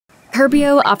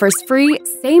Curbio offers free,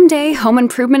 same-day home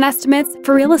improvement estimates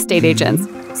for real estate agents.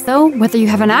 So whether you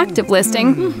have an active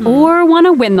listing or want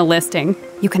to win the listing,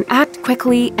 you can act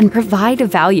quickly and provide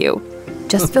value.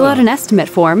 Just fill out an estimate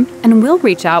form and we'll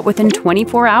reach out within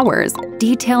 24 hours,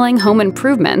 detailing home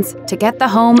improvements to get the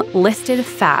home listed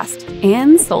fast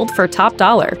and sold for top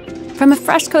dollar. From a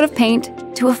fresh coat of paint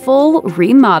to a full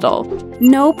remodel,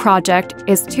 no project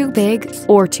is too big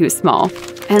or too small,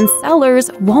 and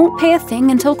sellers won't pay a thing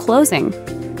until closing.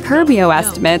 Curbio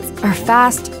estimates are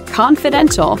fast,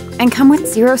 confidential, and come with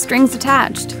zero strings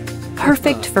attached.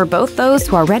 Perfect for both those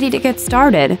who are ready to get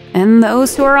started and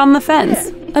those who are on the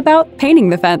fence about painting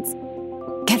the fence.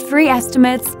 Get free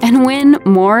estimates and win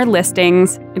more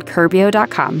listings at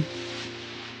Curbio.com.